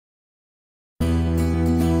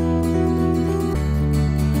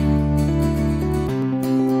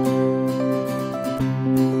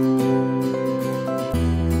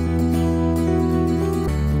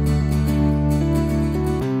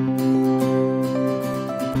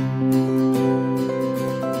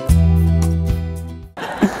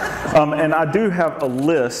And I do have a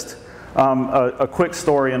list, a quick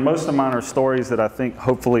story, and most of mine are stories that I think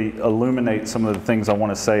hopefully illuminate some of the things I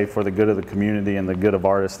want to say for the good of the community and the good of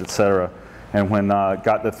artists, etc. And when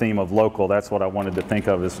got the theme of local, that's what I wanted to think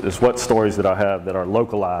of, is what stories that I have that are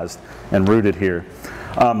localized and rooted here.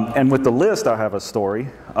 And with the list, I have a story.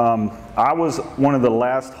 I was one of the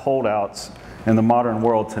last holdouts in the modern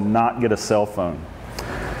world to not get a cell phone.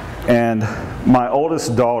 And my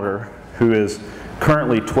oldest daughter, who is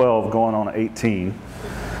currently 12 going on 18,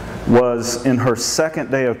 was in her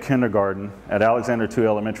second day of kindergarten at Alexander II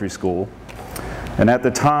Elementary School. And at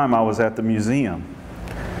the time, I was at the museum.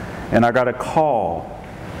 And I got a call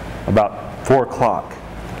about 4 o'clock.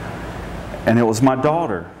 And it was my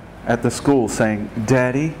daughter at the school saying,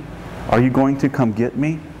 "Daddy, are you going to come get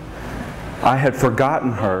me?" I had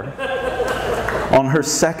forgotten her on her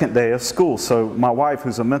second day of school. So my wife,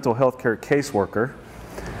 who's a mental health care caseworker,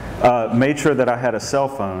 made sure that I had a cell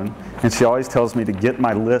phone, and she always tells me to get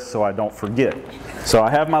my list so I don't forget. So I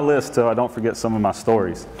have my list so I don't forget some of my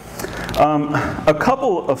stories. A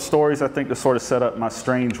couple of stories I think to sort of set up my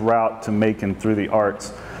strange route to Macon through the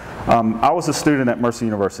arts. I was a student at Mercer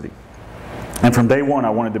University, and from day one I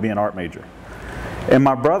wanted to be an art major. And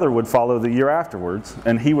my brother would follow the year afterwards,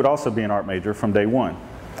 and he would also be an art major from day one.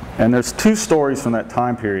 And there's two stories from that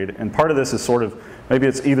time period, and part of this is sort of, maybe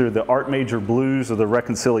it's either the art major blues or the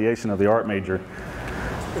reconciliation of the art major.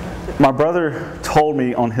 My brother told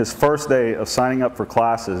me on his first day of signing up for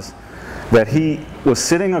classes that he was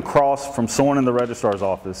sitting across from someone in the registrar's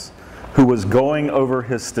office who was going over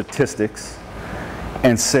his statistics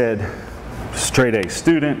and said, straight A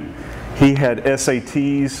student, he had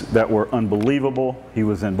SATs that were unbelievable, he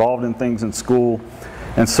was involved in things in school,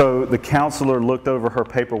 and so the counselor looked over her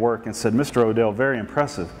paperwork and said, "Mr. Odell, very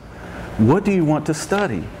impressive. What do you want to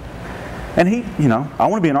study?" And he, you know, "I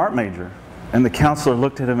want to be an art major." And the counselor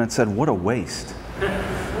looked at him and said, "What a waste."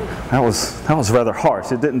 That was rather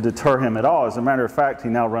harsh. It didn't deter him at all. As a matter of fact, he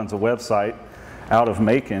now runs a website out of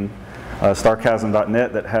Macon,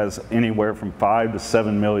 starchasm.net, that has anywhere from 5 to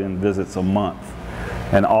 7 million visits a month.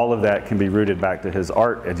 And all of that can be rooted back to his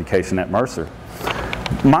art education at Mercer.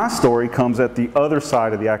 My story comes at the other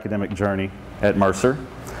side of the academic journey at Mercer.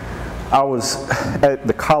 I was at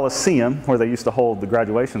the Coliseum, where they used to hold the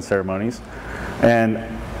graduation ceremonies, and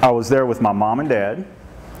I was there with my mom and dad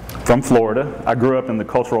from Florida. I grew up in the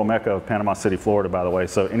cultural mecca of Panama City, Florida, by the way,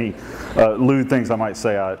 so any lewd things I might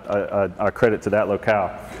say, I credit to that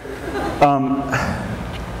locale.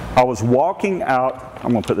 I was walking out,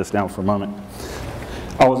 I'm going to put this down for a moment.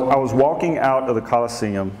 I was walking out of the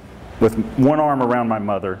Coliseum with one arm around my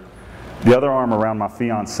mother, the other arm around my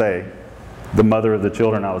fiancée, the mother of the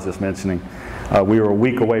children I was just mentioning. We were a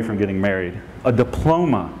week away from getting married. A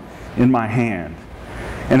diploma in my hand.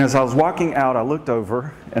 And as I was walking out, I looked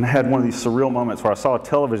over and had one of these surreal moments where I saw a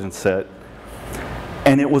television set,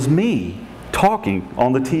 and it was me talking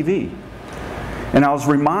on the TV. And I was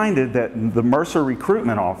reminded that the Mercer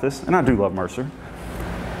recruitment office, and I do love Mercer,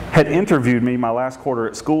 had interviewed me my last quarter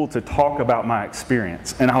at school to talk about my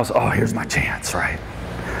experience. And I was, oh, here's my chance, right?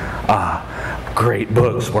 Great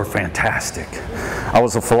books were fantastic. I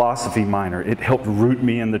was a philosophy minor. It helped root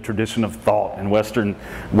me in the tradition of thought and Western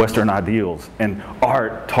ideals. And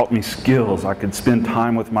art taught me skills. I could spend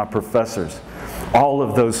time with my professors. All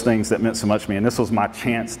of those things that meant so much to me. And this was my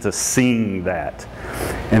chance to sing that.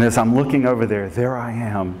 And as I'm looking over there, there I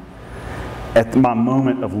am at my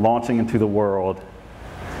moment of launching into the world.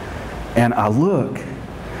 And I look,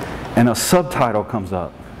 and a subtitle comes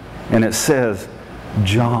up, and it says,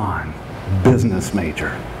 John, business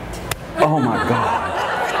major. Oh my God.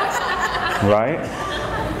 Right?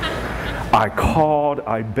 I called,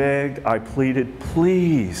 I begged, I pleaded,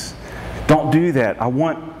 please, don't do that. I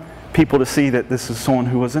want people to see that this is someone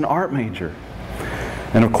who was an art major.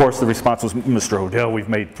 And of course the response was, Mr. Odell, we've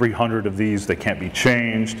made 300 of these, they can't be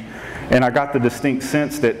changed. And I got the distinct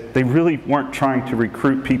sense that they really weren't trying to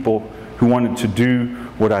recruit people who wanted to do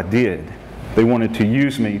what I did. They wanted to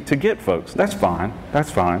use me to get folks. That's fine,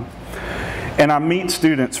 that's fine. And I meet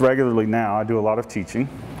students regularly now. I do a lot of teaching,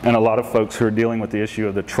 and a lot of folks who are dealing with the issue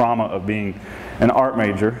of the trauma of being an art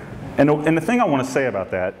major. And the thing I want to say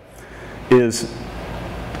about that is,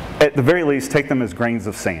 at the very least, take them as grains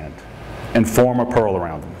of sand and form a pearl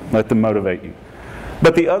around them. Let them motivate you.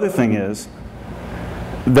 But the other thing is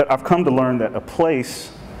that I've come to learn that a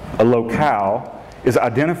place, a locale, is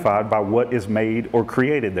identified by what is made or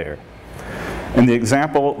created there. And the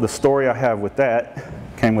example, the story I have with that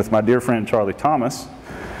came with my dear friend Charlie Thomas,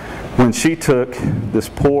 when she took this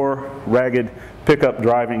poor, ragged, pickup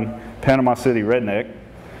driving Panama City redneck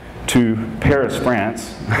to Paris,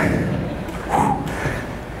 France.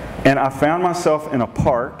 And I found myself in a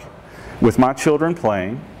park with my children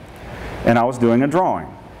playing, and I was doing a drawing.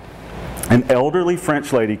 An elderly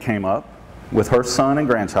French lady came up with her son and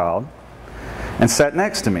grandchild and sat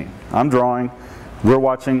next to me. I'm drawing. We're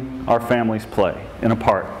watching our families play in a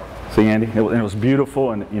park. See, Andy? It was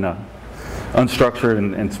beautiful and, unstructured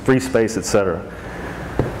and free space, etc.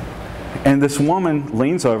 And this woman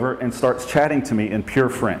leans over and starts chatting to me in pure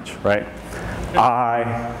French, right?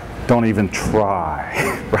 I don't even try,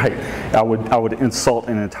 right? I would insult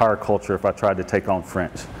an entire culture if I tried to take on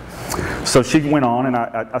French. So she went on,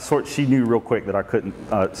 and she knew real quick that I couldn't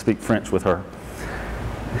speak French with her.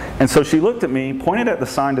 And so she looked at me, pointed at the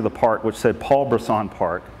sign to the park, which said Paul Bresson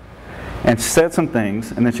Park, and said some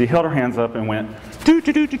things, and then she held her hands up and went, doot,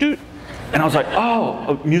 doot, doot, doot, doot. And I was like,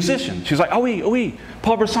 oh, a musician. She was like, oh oui,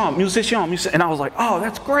 Paul Bresson, musicien. And I was like, oh,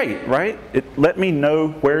 that's great, right? It let me know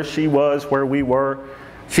where she was, where we were.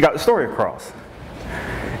 She got the story across.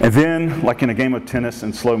 And then, like in a game of tennis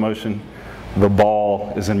in slow motion, the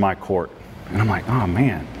ball is in my court. And I'm like, oh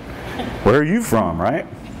man, where are you from, right?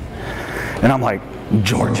 And I'm like,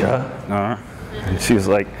 Georgia. And she was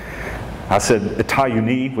like, I said,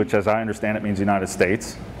 États-Unis, which as I understand it means United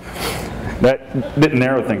States. That didn't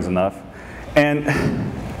narrow things enough. And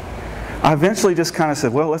I eventually just kind of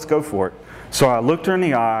said, well, let's go for it. So I looked her in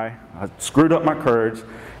the eye, I screwed up my courage,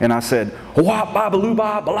 and I said, wop,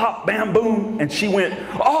 babaloo-ba, balop, bam, boom. And she went,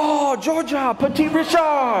 oh, Georgia, Petit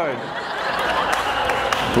Richard.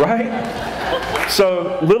 Right?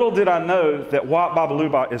 So little did I know that wop,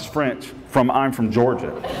 babaloo-ba is French from I'm from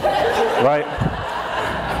Georgia. Right?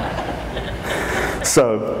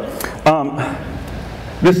 So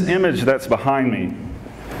this image that's behind me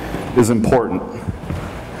is important.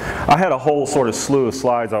 I had a whole sort of slew of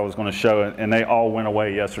slides I was going to show, and they all went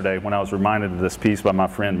away yesterday when I was reminded of this piece by my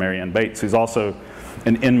friend Marianne Bates, who's also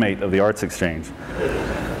an inmate of the Arts Exchange.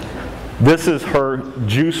 This is her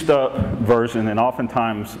juiced up version, and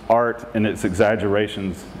oftentimes art and its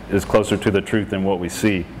exaggerations is closer to the truth than what we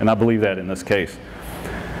see, and I believe that in this case.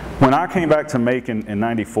 When I came back to Macon in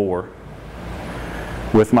 '94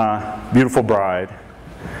 with my beautiful bride,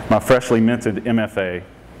 my freshly minted MFA,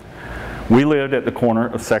 we lived at the corner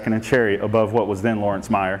of 2nd and Cherry above what was then Lawrence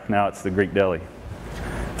Meyer. Now it's the Greek Deli.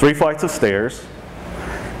 3 flights of stairs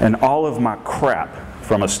and all of my crap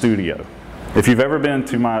from a studio. If you've ever been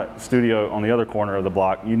to my studio on the other corner of the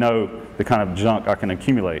block, you know the kind of junk I can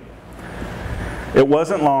accumulate. It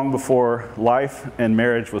wasn't long before life and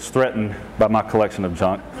marriage was threatened by my collection of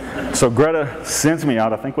junk. So Greta sends me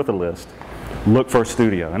out, I think with a list, look for a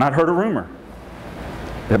studio. And I'd heard a rumor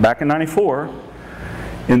that back in '94,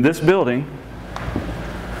 in this building,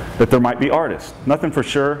 that there might be artists. Nothing for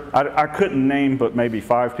sure. I couldn't name but maybe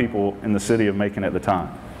 5 people in the city of Macon at the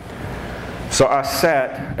time. So I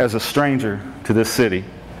sat as a stranger to this city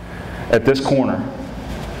at this corner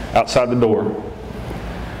outside the door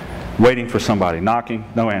waiting for somebody, knocking,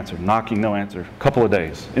 no answer, knocking, no answer. A couple of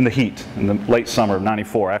days in the heat in the late summer of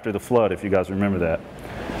 '94 after the flood, if you guys remember that.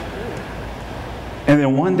 And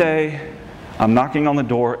then one day I'm knocking on the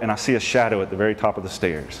door and I see a shadow at the very top of the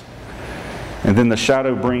stairs. And then the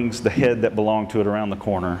shadow brings the head that belonged to it around the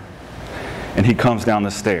corner, and he comes down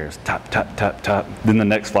the stairs, tap, tap, tap, tap. Then the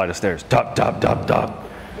next flight of stairs, tap, tap, tap, tap.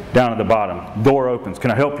 Down at the bottom, door opens,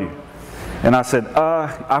 can I help you? And I said,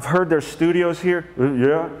 I've heard there's studios here.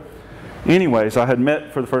 Yeah. Anyways, I had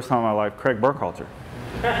met for the first time in my life Craig Burkhalter.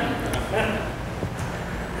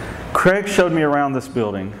 Craig showed me around this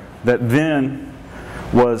building that then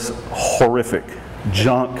was horrific.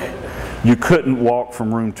 Junk. You couldn't walk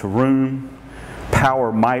from room to room.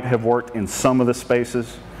 Power might have worked in some of the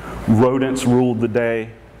spaces. Rodents ruled the day.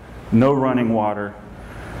 No running water.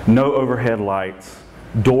 No overhead lights.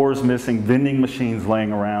 Doors missing. Vending machines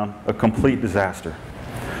laying around. A complete disaster.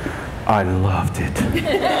 I loved it.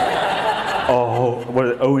 Oh, what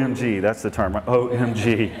is it? OMG. That's the term. Right?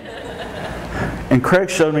 OMG. And Craig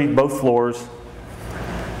showed me both floors.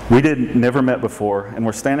 We never met before, and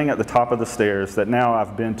we're standing at the top of the stairs that now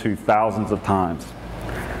I've been to thousands of times.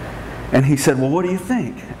 And he said, well, what do you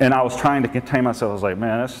think? And I was trying to contain myself. I was like,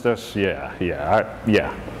 man,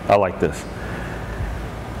 I like this.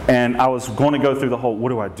 And I was going to go through the whole, what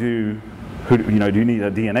do I do? Do you need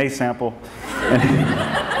a DNA sample? And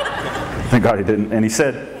thank God he didn't. And he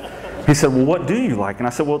said, well, what do you like? And I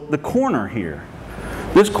said, well, the corner here.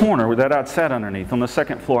 This corner that I'd sat underneath on the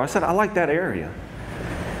 2nd floor. I said, I like that area.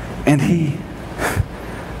 And he,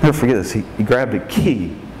 never forget this, he grabbed a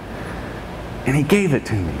key and he gave it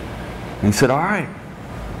to me. And he said, all right.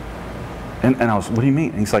 And I was, what do you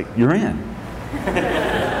mean? And he's like, you're in.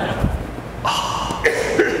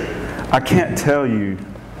 I can't tell you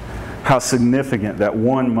how significant that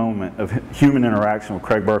one moment of human interaction with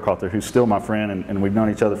Craig Burkhalter, who's still my friend and we've known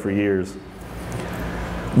each other for years,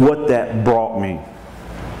 what that brought me.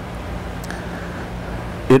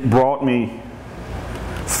 It brought me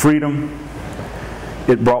freedom.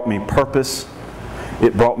 It brought me purpose.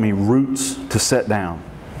 It brought me roots to set down.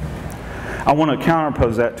 I want to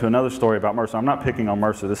counterpose that to another story about Mercer. I'm not picking on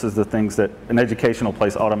Mercer. This is the things that an educational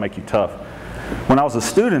place ought to make you tough. When I was a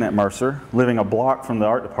student at Mercer, living a block from the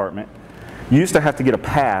art department, you used to have to get a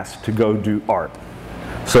pass to go do art.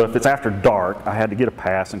 So if it's after dark, I had to get a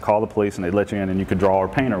pass and call the police and they'd let you in and you could draw or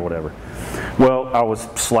paint or whatever. Well, I was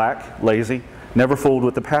slack, lazy, never fooled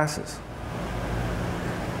with the passes.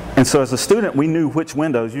 And so as a student, we knew which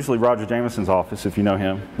windows, usually Roger Jameson's office, if you know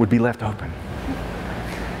him, would be left open.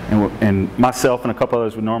 And myself and a couple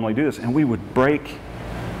others would normally do this, and we would break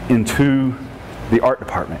into the art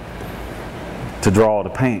department to draw, to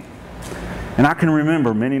paint. And I can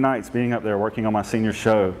remember many nights being up there working on my senior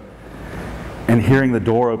show and hearing the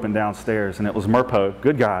door open downstairs, and it was Merpo,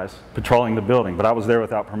 good guys, patrolling the building, but I was there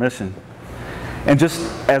without permission. And just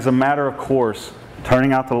as a matter of course,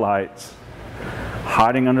 turning out the lights,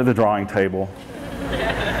 hiding under the drawing table.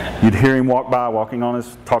 You'd hear him walk by,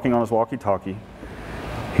 talking on his walkie-talkie.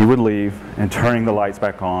 He would leave and turning the lights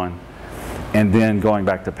back on and then going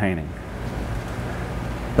back to painting.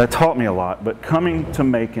 That taught me a lot, but coming to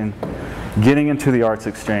Macon, getting into the Arts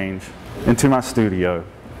Exchange, into my studio,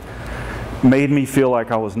 made me feel like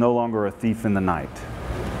I was no longer a thief in the night.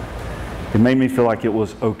 It made me feel like it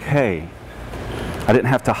was okay. I didn't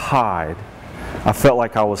have to hide. I felt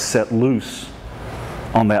like I was set loose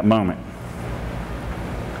on that moment.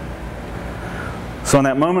 So in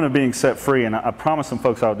that moment of being set free, and I promised some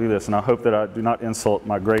folks I'll do this, and I hope that I do not insult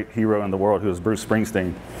my great hero in the world, who is Bruce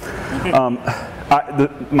Springsteen.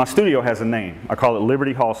 My studio has a name. I call it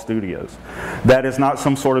Liberty Hall Studios. That is not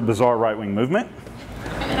some sort of bizarre right-wing movement.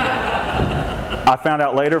 I found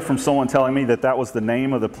out later from someone telling me that that was the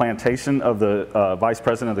name of the plantation of the Vice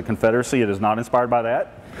President of the Confederacy. It is not inspired by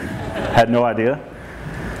that. Had no idea.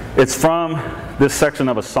 It's from this section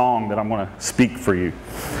of a song that I'm going to speak for you.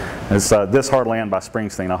 It's This Hard Land by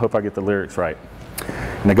Springsteen. I hope I get the lyrics right.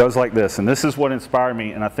 And it goes like this, and this is what inspired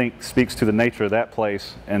me and I think speaks to the nature of that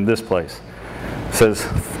place and this place. It says,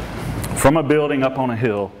 from a building up on a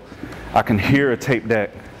hill, I can hear a tape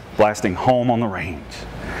deck blasting Home on the Range.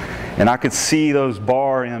 And I could see those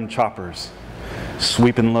bar M choppers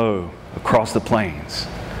sweeping low across the plains.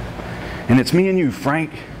 And it's me and you,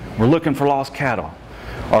 Frank. We're looking for lost cattle.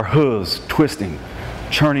 Our hooves twisting,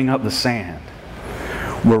 churning up the sand.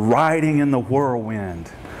 We're riding in the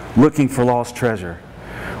whirlwind, looking for lost treasure,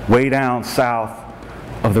 way down south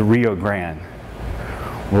of the Rio Grande.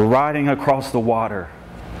 We're riding across the water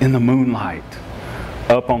in the moonlight,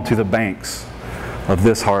 up onto the banks of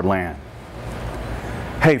this hard land.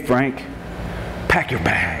 Hey Frank, pack your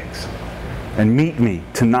bags and meet me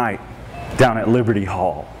tonight down at Liberty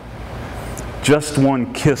Hall. Just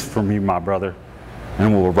one kiss from you, my brother,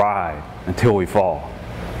 and we'll ride until we fall.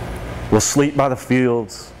 We'll sleep by the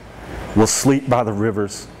fields, we'll sleep by the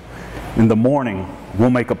rivers. In the morning, we'll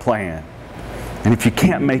make a plan. And if you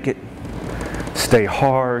can't make it, stay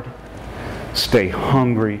hard, stay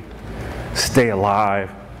hungry, stay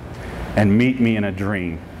alive, and meet me in a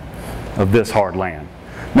dream of this hard land.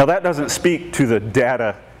 Now that doesn't speak to the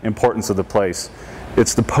data importance of the place.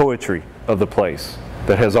 It's the poetry of the place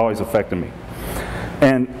that has always affected me.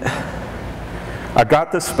 And I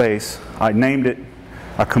got this space, I named it,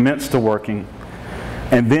 I commenced to working,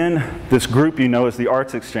 and then this group you know as the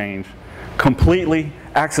Arts Exchange, completely,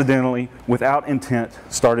 accidentally, without intent,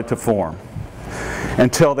 started to form.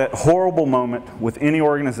 Until that horrible moment with any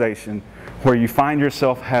organization where you find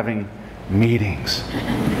yourself having meetings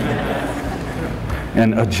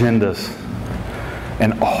and agendas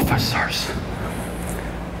and officers.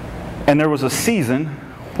 And there was a season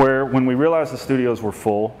where when we realized the studios were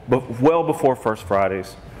full, but well before First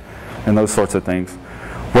Fridays and those sorts of things,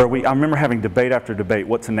 where I remember having debate after debate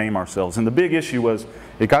what to name ourselves. And the big issue was,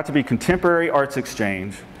 it got to be Contemporary Arts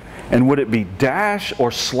Exchange, and would it be dash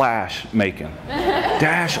or slash Macon?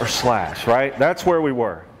 Dash or slash, right? That's where we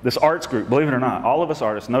were. This arts group, believe it or not, all of us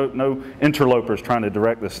artists, no interlopers trying to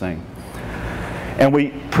direct this thing. And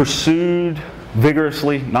we pursued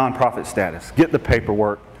vigorously nonprofit status. Get the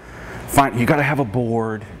paperwork. You got to have a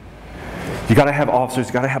board. You got to have officers.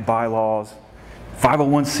 You got to have bylaws.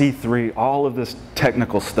 501c3, all of this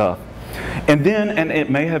technical stuff. And then, and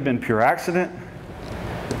it may have been pure accident.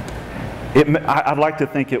 I'd like to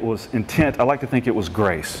think it was intent. I'd like to think it was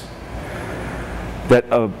grace. That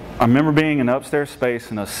I remember being in an upstairs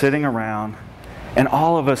space and us sitting around and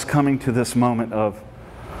all of us coming to this moment of,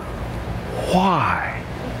 why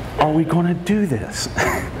are we going to do this?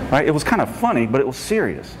 Right? It was kind of funny, but it was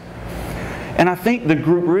serious. And I think the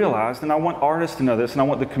group realized, and I want artists to know this, and I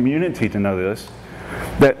want the community to know this,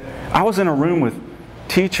 that I was in a room with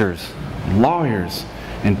teachers, lawyers,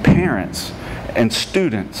 and parents, and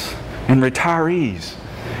students, and retirees,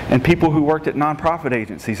 and people who worked at nonprofit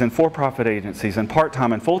agencies, and for-profit agencies, and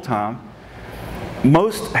part-time and full-time,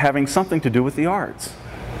 most having something to do with the arts.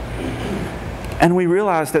 And we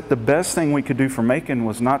realized that the best thing we could do for Macon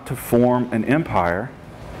was not to form an empire,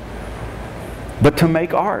 but to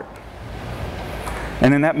make art.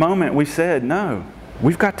 And in that moment we said, no,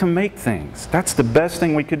 we've got to make things. That's the best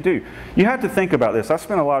thing we could do. You have to think about this. I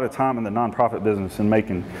spent a lot of time in the nonprofit business in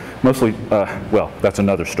Macon, mostly, well, that's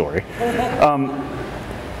another story,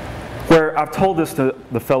 where I've told this to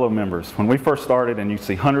the fellow members. When we first started, and you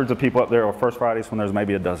see hundreds of people up there on First Fridays when there's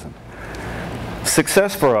maybe a dozen.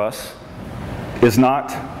 Success for us is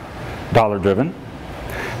not dollar driven.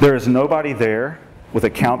 There is nobody there with a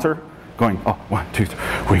counter going, oh, 1, 2, 3,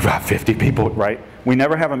 we've got 50 people, right? We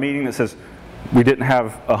never have a meeting that says we didn't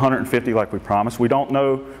have 150 like we promised. We don't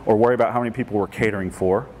know or worry about how many people we're catering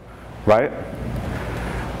for, right?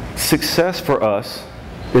 Success for us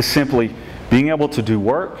is simply being able to do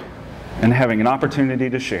work and having an opportunity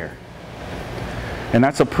to share. And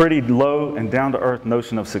that's a pretty low and down-to-earth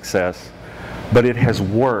notion of success, but it has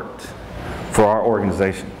worked for our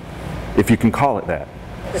organization, if you can call it that.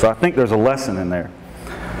 So I think there's a lesson in there.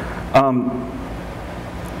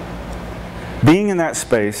 Being in that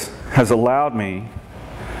space has allowed me,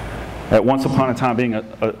 at once upon a time being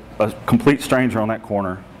a complete stranger on that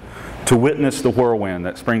corner, to witness the whirlwind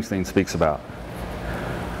that Springsteen speaks about.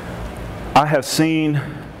 I have seen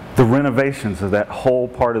the renovations of that whole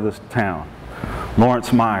part of this town.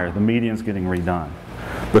 Lawrence Meyer, the median's getting redone.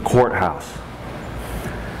 The courthouse.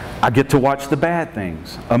 I get to watch the bad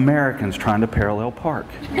things. Americans trying to parallel park.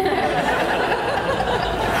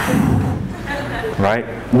 Right?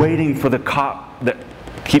 Waiting for the cop that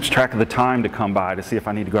keeps track of the time to come by to see if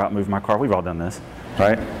I need to go out and move my car. We've all done this,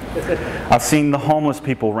 right? I've seen the homeless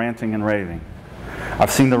people ranting and raving.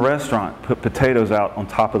 I've seen the restaurant put potatoes out on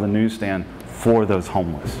top of the newsstand for those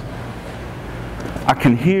homeless. I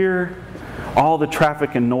can hear all the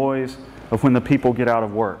traffic and noise of when the people get out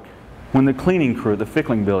of work. When the cleaning crew at the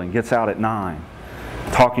Fickling building gets out at 9,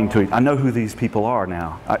 talking to I know who these people are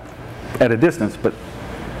now, at a distance, but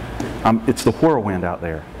it's the whirlwind out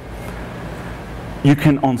there. You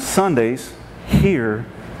can, on Sundays, hear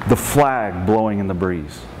the flag blowing in the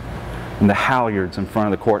breeze, and the halyards in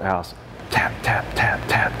front of the courthouse, tap, tap, tap,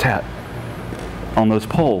 tap, tap, on those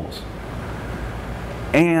poles.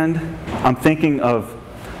 And I'm thinking of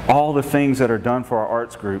all the things that are done for our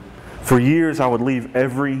arts group. For years, I would leave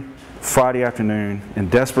every Friday afternoon in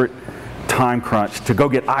desperate time crunch to go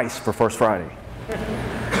get ice for First Friday.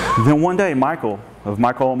 Then one day, Michael of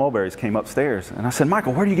Michael Mulberry's came upstairs, and I said,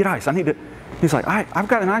 Michael, where do you get ice? I need to. He's like, I've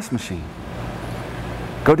got an ice machine.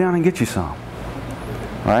 Go down and get you some.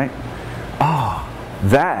 Right? Oh,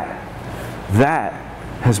 that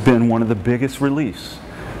has been one of the biggest reliefs.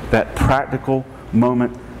 That practical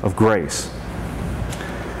moment of grace.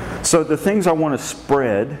 So the things I want to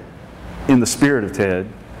spread in the spirit of TED,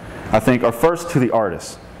 I think, are first to the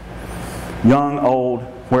artists. Young, old,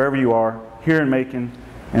 wherever you are, here in Macon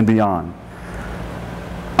and beyond.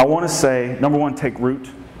 I want to say, number one, take root.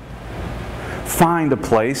 Find a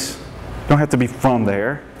place. Don't have to be from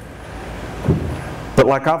there. But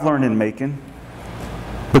like I've learned in Macon,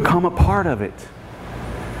 become a part of it.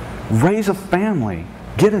 Raise a family.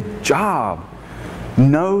 Get a job.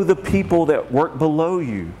 Know the people that work below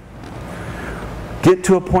you. Get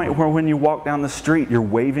to a point where when you walk down the street, you're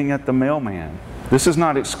waving at the mailman. This is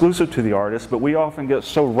not exclusive to the artist, but we often get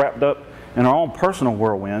so wrapped up in our own personal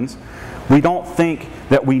whirlwinds, we don't think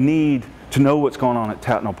that we need to know what's going on at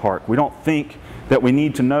Tatnall Park. We don't think that we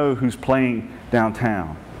need to know who's playing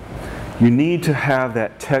downtown. You need to have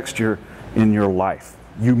that texture in your life.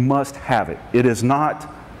 You must have it. It is not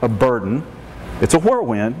a burden. It's a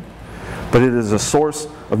whirlwind, but it is a source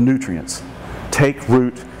of nutrients. Take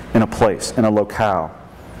root in a place, in a locale.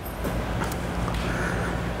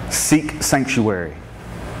 Seek sanctuary.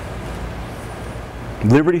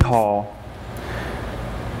 Liberty Hall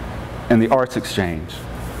and the Arts Exchange.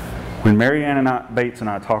 When Mary Ann Bates and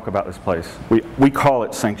I talk about this place, we call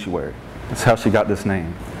it sanctuary. That's how she got this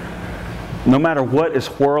name. No matter what is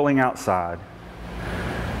whirling outside,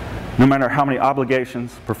 no matter how many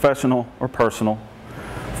obligations, professional or personal,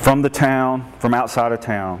 from the town, from outside of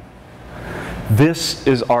town, this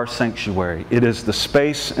is our sanctuary. It is the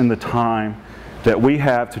space and the time that we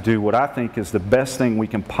have to do what I think is the best thing we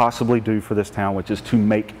can possibly do for this town, which is to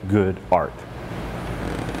make good art.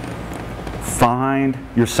 Find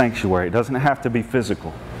your sanctuary. It doesn't have to be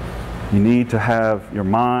physical. You need to have your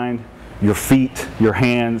mind, your feet, your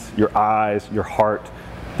hands, your eyes, your heart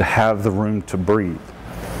to have the room to breathe.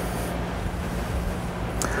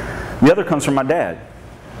 The other comes from my dad.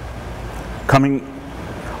 Coming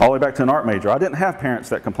all the way back to an art major. I didn't have parents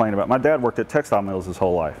that complained about it. My dad worked at textile mills his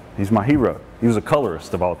whole life. He's my hero. He was a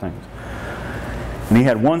colorist of all things. And he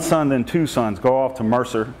had one son, then two sons, go off to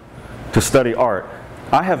Mercer to study art.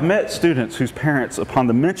 I have met students whose parents, upon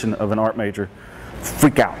the mention of an art major,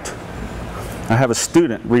 freak out. I have a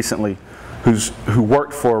student recently who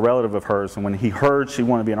worked for a relative of hers, and when he heard she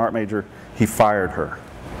wanted to be an art major, he fired her.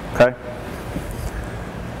 Okay?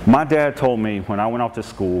 My dad told me when I went off to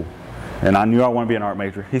school, and I knew I wanted to be an art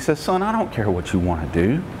major, he said, son, I don't care what you want to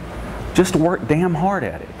do. Just work damn hard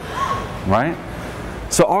at it. Right?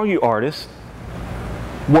 So all you artists,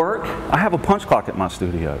 work. I have a punch clock at my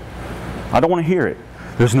studio. I don't want to hear it.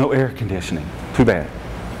 There's no air conditioning. Too bad.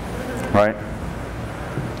 Right?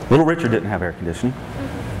 Little Richard didn't have air conditioning.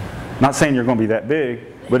 Not saying you're going to be that big,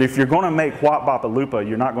 but if you're going to make Whop Bop a Lupa,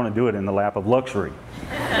 you're not going to do it in the lap of luxury.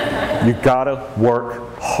 You've got to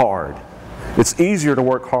work hard. It's easier to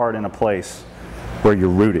work hard in a place where you're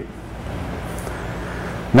rooted.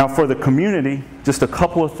 Now for the community, just a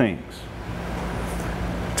couple of things.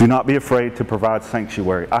 Do not be afraid to provide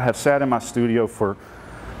sanctuary. I have sat in my studio for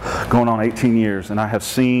going on 18 years, and I have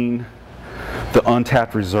seen the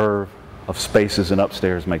untapped reserve of spaces in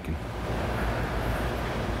upstairs Macon.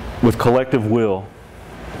 With collective will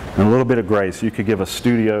and a little bit of grace, you could give a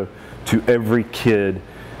studio to every kid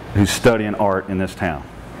who's studying art in this town.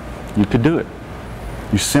 You could do it.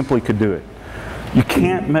 You simply could do it. You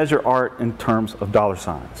can't measure art in terms of dollar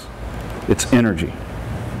signs. It's energy.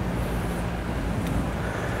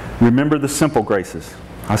 Remember the simple graces.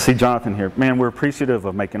 I see Jonathan here. Man, we're appreciative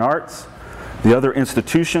of Macon Arts, the other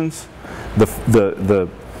institutions, the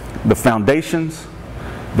foundations,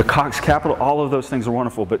 the Cox Capital, all of those things are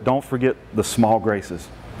wonderful, but don't forget the small graces.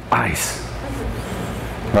 Ice.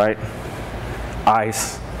 Right?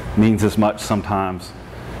 Ice means as much sometimes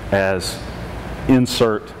as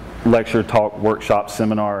insert lecture, talk, workshop,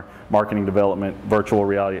 seminar, marketing development, virtual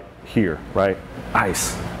reality here, right?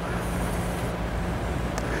 Ice.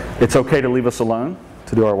 It's okay to leave us alone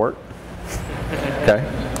to do our work. Okay?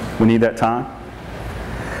 We need that time.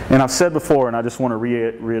 And I've said before, and I just want to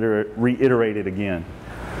reiterate it again.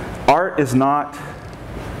 Art is not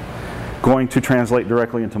going to translate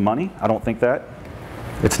directly into money. I don't think that.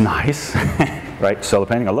 It's nice, right? Sell a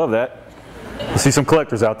painting, I love that. I see some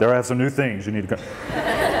collectors out there. I have some new things you need to go.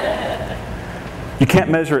 You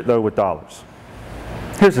can't measure it though with dollars.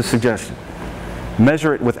 Here's a suggestion.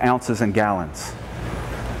 Measure it with ounces and gallons,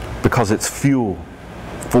 because it's fuel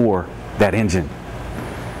for that engine.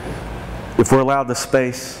 If we're allowed the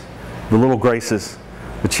space, the little graces,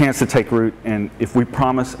 the chance to take root, and if we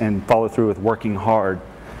promise and follow through with working hard,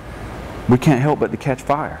 we can't help but to catch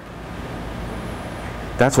fire.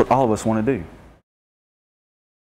 That's what all of us want to do.